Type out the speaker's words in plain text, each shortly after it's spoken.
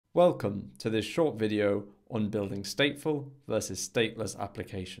Welcome to this short video on building stateful versus stateless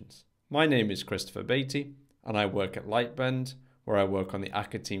applications. My name is Christopher Beatty and I work at Lightbend, where I work on the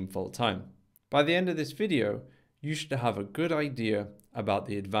Akka team full-time. By the end of this video, you should have a good idea about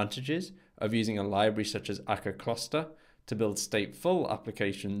the advantages of using a library such as Akka Cluster to build stateful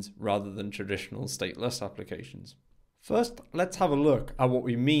applications rather than traditional stateless applications. First, let's have a look at what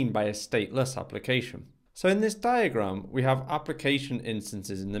we mean by a stateless application. So in this diagram, we have application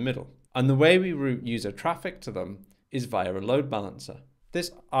instances in the middle, and the way we route user traffic to them is via a load balancer.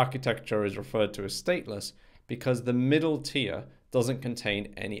 This architecture is referred to as stateless because the middle tier doesn't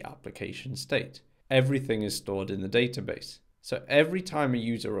contain any application state. Everything is stored in the database. So every time a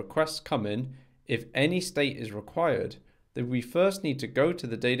user requests come in, if any state is required, then we first need to go to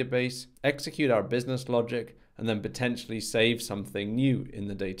the database, execute our business logic, and then potentially save something new in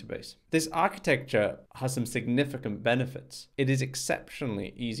the database. This architecture has some significant benefits. It is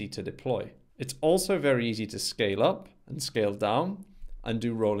exceptionally easy to deploy. It's also very easy to scale up and scale down and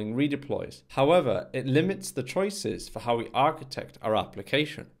do rolling redeploys. However, it limits the choices for how we architect our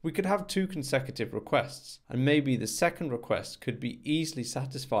application. We could have 2 consecutive requests, and maybe the second request could be easily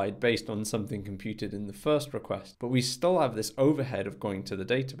satisfied based on something computed in the first request, but we still have this overhead of going to the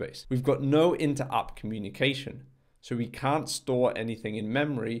database. We've got no inter-app communication, so we can't store anything in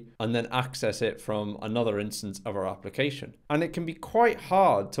memory and then access it from another instance of our application. And it can be quite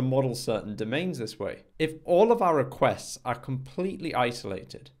hard to model certain domains this way. If all of our requests are completely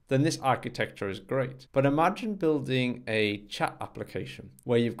isolated, then this architecture is great. But imagine building a chat application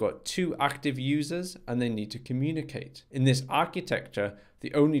where you've got 2 active users and they need to communicate. In this architecture,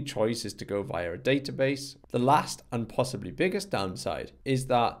 the only choice is to go via a database. The last and possibly biggest downside is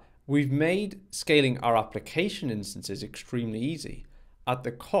that we've made scaling our application instances extremely easy at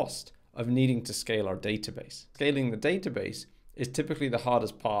the cost of needing to scale our database. Scaling the database is typically the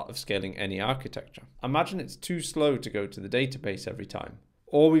hardest part of scaling any architecture. Imagine it's too slow to go to the database every time,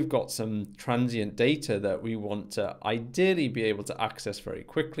 or we've got some transient data that we want to ideally be able to access very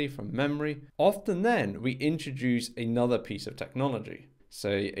quickly from memory. Often then we introduce another piece of technology,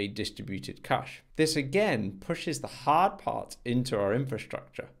 say a distributed cache. This again pushes the hard part into our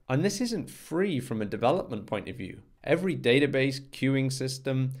infrastructure. And this isn't free from a development point of view. Every database queuing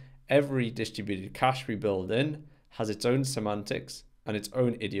system, every distributed cache we build in has its own semantics and its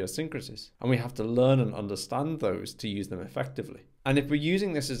own idiosyncrasies. And we have to learn and understand those to use them effectively. And if we're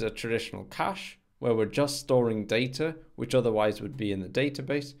using this as a traditional cache, where we're just storing data, which otherwise would be in the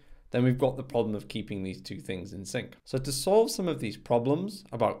database, then we've got the problem of keeping these 2 things in sync. So to solve some of these problems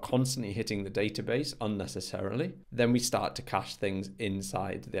about constantly hitting the database unnecessarily, then we start to cache things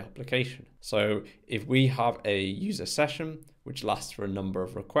inside the application. So if we have a user session, which lasts for a number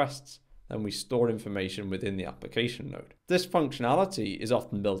of requests, then we store information within the application node. This functionality is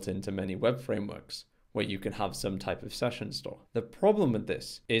often built into many web frameworks, where you can have some type of session store. The problem with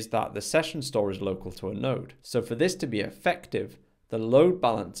this is that the session store is local to a node. So for this to be effective, the load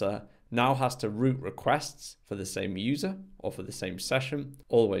balancer now has to route requests for the same user or for the same session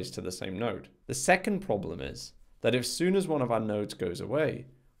always to the same node. The second problem is that as soon as one of our nodes goes away,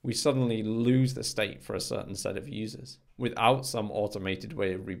 we suddenly lose the state for a certain set of users without some automated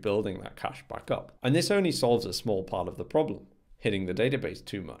way of rebuilding that cache back up. And this only solves a small part of the problem, hitting the database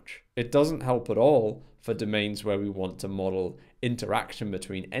too much. It doesn't help at all for domains where we want to model interaction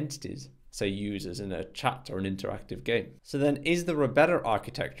between entities, say users in a chat or an interactive game. So then is there a better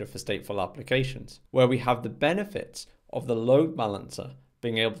architecture for stateful applications where we have the benefits of the load balancer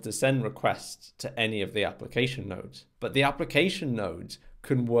being able to send requests to any of the application nodes, but the application nodes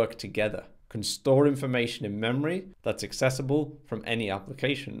can work together, can store information in memory that's accessible from any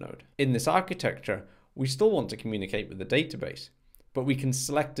application node? In this architecture, we still want to communicate with the database, but we can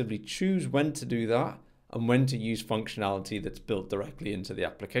selectively choose when to do that and when to use functionality that's built directly into the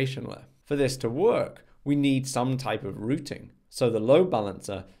application layer. For this to work, we need some type of routing, so the load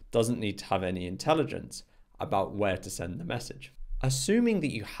balancer doesn't need to have any intelligence about where to send the message. Assuming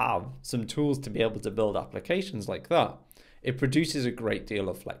that you have some tools to be able to build applications like that, it produces a great deal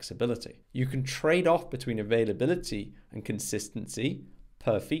of flexibility. You can trade off between availability and consistency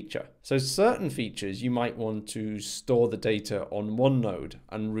per feature. So certain features you might want to store the data on one node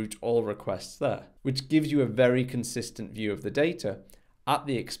and route all requests there, which gives you a very consistent view of the data at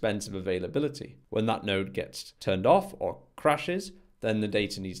the expense of availability. When that node gets turned off or crashes, then the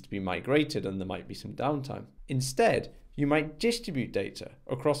data needs to be migrated and there might be some downtime. Instead, you might distribute data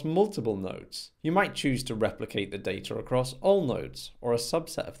across multiple nodes. You might choose to replicate the data across all nodes or a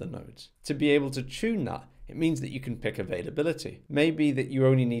subset of the nodes. To be able to tune that, It means that you can pick availability. Maybe that you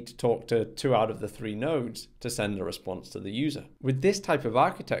only need to talk to 2 out of the 3 nodes to send a response to the user. With this type of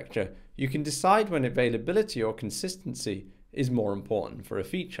architecture, you can decide when availability or consistency is more important for a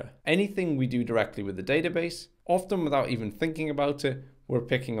feature. Anything we do directly with the database, often without even thinking about it, we're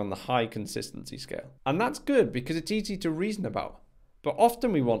picking on the high consistency scale. And that's good because it's easy to reason about. But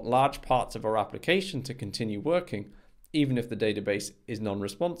often we want large parts of our application to continue working, even if the database is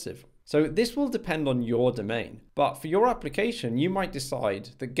non-responsive. So this will depend on your domain, but for your application, you might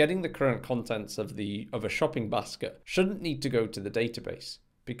decide that getting the current contents of a shopping basket shouldn't need to go to the database,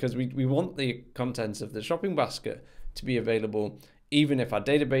 because we want the contents of the shopping basket to be available even if our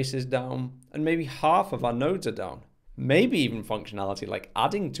database is down and maybe half of our nodes are down. Maybe even functionality like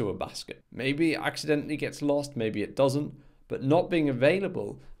adding to a basket. Maybe it accidentally gets lost, maybe it doesn't, but not being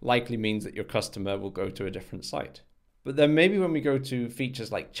available likely means that your customer will go to a different site. But then maybe when we go to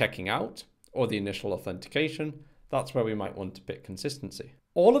features like checking out or the initial authentication, that's where we might want to pick consistency.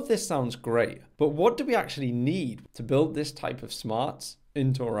 All of this sounds great, but what do we actually need to build this type of smarts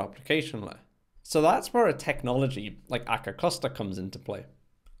into our application layer? So that's where a technology like Akka Cluster comes into play.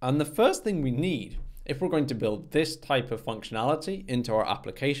 And the first thing we need, if we're going to build this type of functionality into our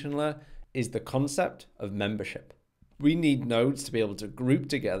application layer, is the concept of membership. We need nodes to be able to group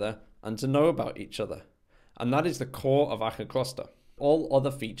together and to know about each other. And that is the core of Akka Cluster. All other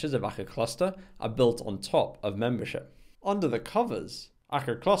features of Akka Cluster are built on top of membership. Under the covers,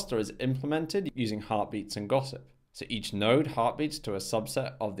 Akka Cluster is implemented using heartbeats and gossip. So each node heartbeats to a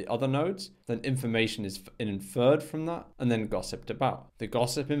subset of the other nodes, then information is inferred from that and then gossiped about. The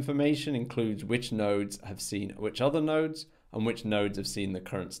gossip information includes which nodes have seen which other nodes and which nodes have seen the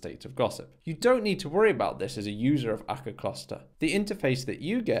current state of gossip. You don't need to worry about this as a user of Akka Cluster. The interface that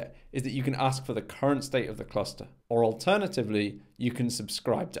you get is that you can ask for the current state of the cluster, or alternatively, you can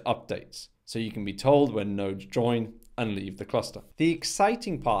subscribe to updates. So you can be told when nodes join and leave the cluster. The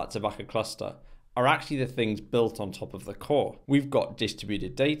exciting parts of Akka Cluster are actually the things built on top of the core. We've got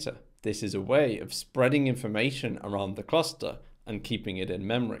distributed data. This is a way of spreading information around the cluster and keeping it in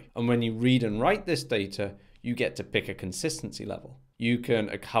memory. And when you read and write this data, you get to pick a consistency level. You can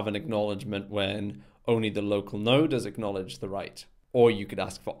have an acknowledgement when only the local node has acknowledged the write, or you could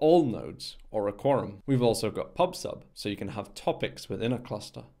ask for all nodes or a quorum. We've also got Pubsub, so you can have topics within a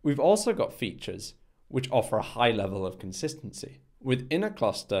cluster. We've also got features which offer a high level of consistency. Within a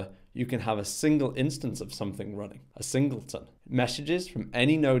cluster, you can have a single instance of something running, a singleton. Messages from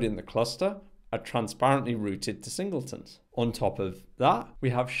any node in the cluster are transparently routed to singletons. On top of that,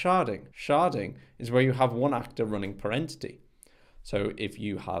 we have sharding. Sharding is where you have one actor running per entity. So if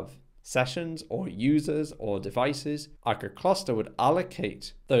you have sessions or users or devices, Akka Cluster would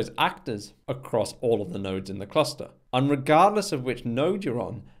allocate those actors across all of the nodes in the cluster. And regardless of which node you're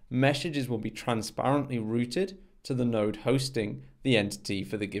on, messages will be transparently routed to the node hosting the entity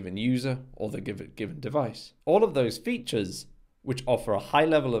for the given user or the given device. All of those features, which offer a high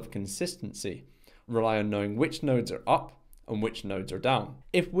level of consistency, rely on knowing which nodes are up and which nodes are down.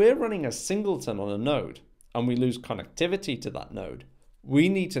 If we're running a singleton on a node and we lose connectivity to that node, we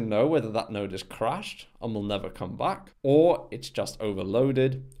need to know whether that node has crashed and will never come back, or it's just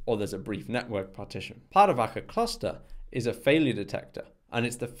overloaded, or there's a brief network partition. Part of Akka Cluster is a failure detector, and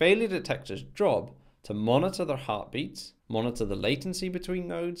it's the failure detector's job to monitor their heartbeats, monitor the latency between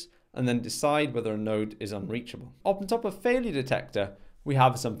nodes, and then decide whether a node is unreachable. On top of failure detector, we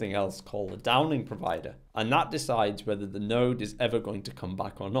have something else called a downing provider, and that decides whether the node is ever going to come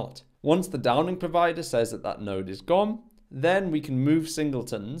back or not. Once the downing provider says that that node is gone, then we can move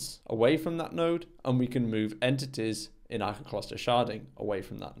singletons away from that node, and we can move entities in Akka Cluster Sharding away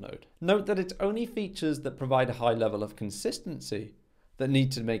from that node. Note that it's only features that provide a high level of consistency that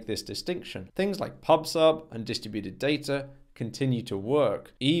need to make this distinction. Things like Pubsub and distributed data continue to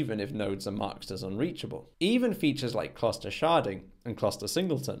work even if nodes are marked as unreachable. Even features like Cluster Sharding and Cluster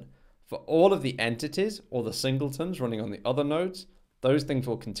Singleton, for all of the entities or the singletons running on the other nodes, those things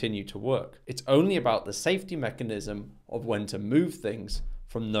will continue to work. It's only about the safety mechanism of when to move things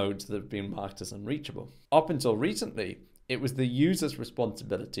from nodes that have been marked as unreachable. Up until recently, it was the user's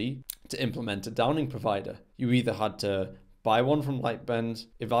responsibility to implement a downing provider. You either had to buy one from Lightbend,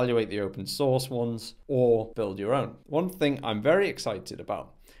 evaluate the open source ones, or build your own. One thing I'm very excited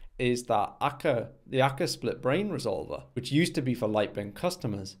about is that the Akka Split Brain Resolver, which used to be for Lightbend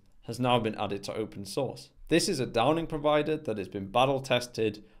customers, has now been added to open source. This is a downing provider that has been battle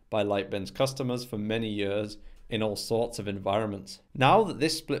tested by Lightbend's customers for many years in all sorts of environments. Now that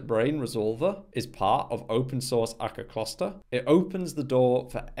this split brain resolver is part of open source Akka Cluster, it opens the door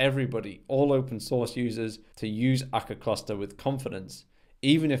for everybody, all open source users, to use Akka Cluster with confidence,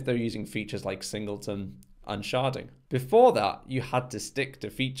 even if they're using features like Singleton and sharding. Before that, you had to stick to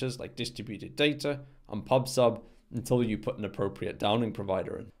features like distributed data and Pubsub until you put an appropriate downing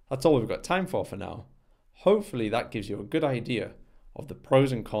provider in. That's all we've got time for now. Hopefully that gives you a good idea of the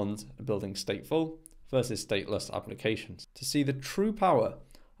pros and cons of building stateful versus stateless applications. To see the true power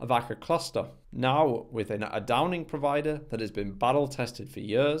of Akka Cluster, now within a downing provider that has been battle tested for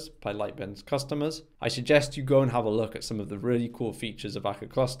years by Lightbend's customers, I suggest you go and have a look at some of the really cool features of Akka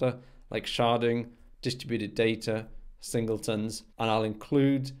Cluster, like sharding, distributed data, singletons, and I'll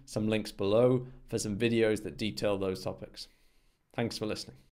include some links below for some videos that detail those topics. Thanks for listening.